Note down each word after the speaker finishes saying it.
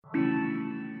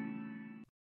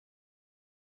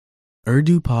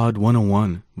Urdu Pod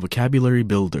 101 Vocabulary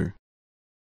Builder.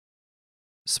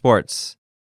 Sports.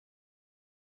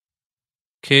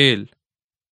 खेल.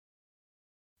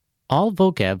 All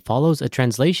vocab follows a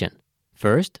translation.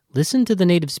 First, listen to the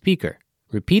native speaker.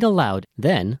 Repeat aloud,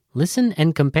 then listen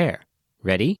and compare.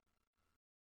 Ready?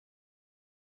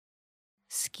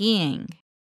 Skiing,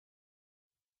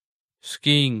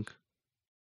 skiing.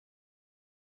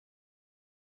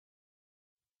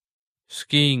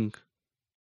 skiing.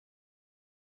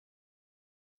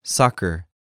 Soccer.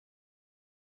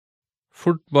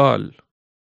 football.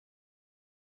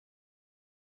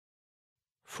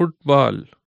 football.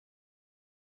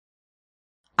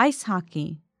 ice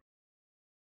hockey,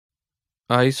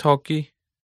 ice hockey.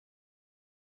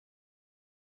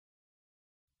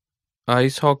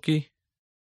 ice hockey.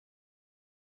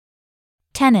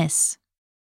 tennis,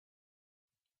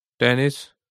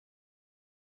 tennis.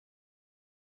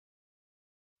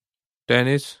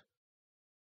 tennis.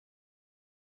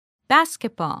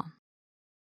 basketball,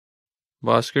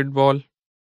 basketball.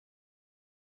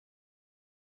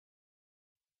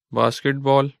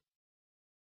 basketball.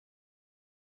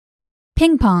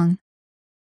 ping pong,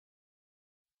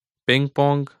 ping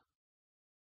pong.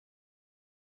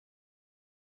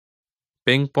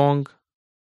 ping pong.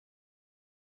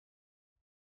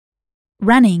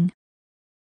 running,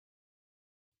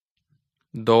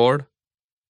 दौड़.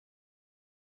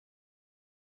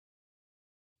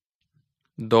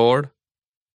 दौड़.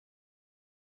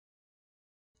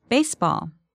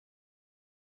 baseball,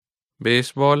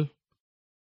 baseball.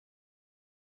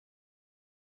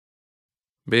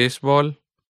 baseball.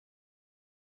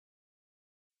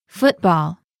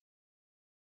 football,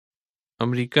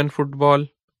 American football.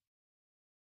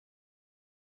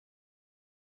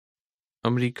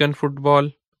 American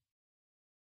football.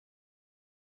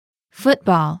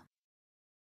 football,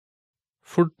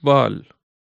 football.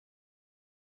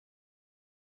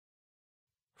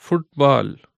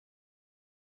 football.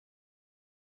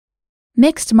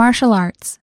 mixed martial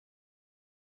arts,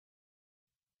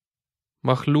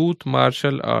 مخلوط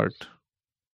martial art.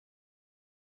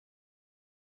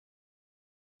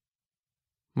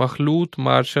 مخلوط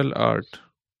martial art.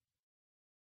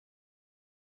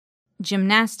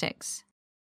 gymnastics,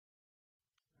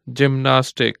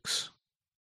 gymnastics.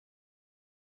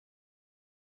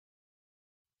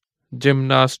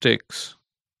 gymnastics.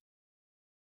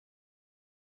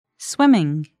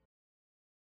 swimming,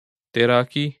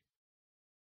 तैराकी.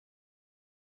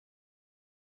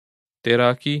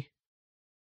 तैराकी.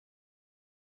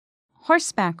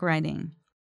 horseback riding,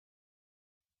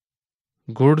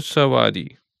 घुड़सवारी.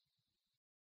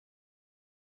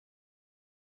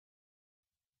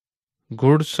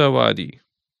 घुड़सवारी.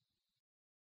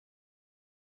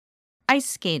 ice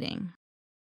skating,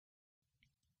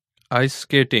 ice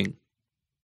skating.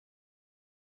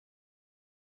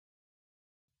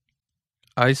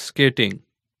 ice skating.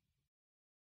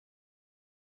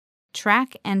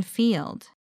 track and field,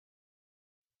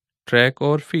 track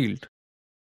or field.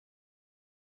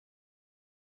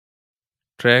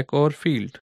 track or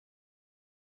field.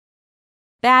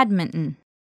 badminton,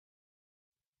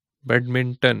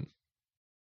 badminton.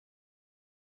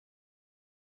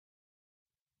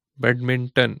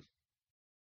 badminton.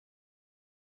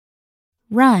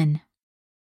 run,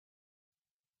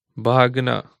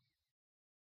 भागना.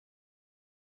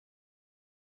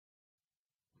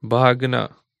 भागना.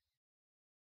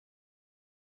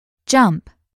 jump,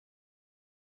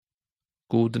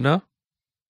 कूदना.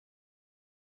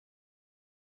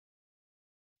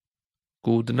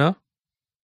 कूदना.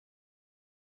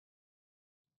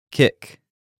 Kick.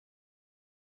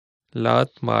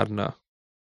 लात मारना.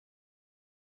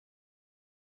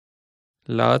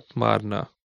 लात मारना.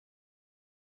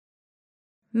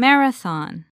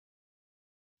 marathon,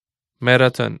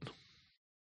 marathon.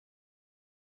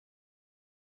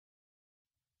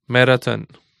 marathon.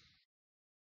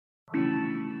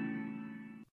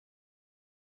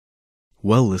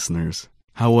 Well, listeners,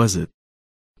 how was it?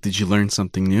 Did you learn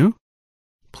something new?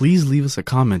 Please leave us a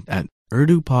comment at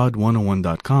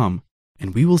urdupod101.com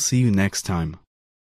and we will see you next time.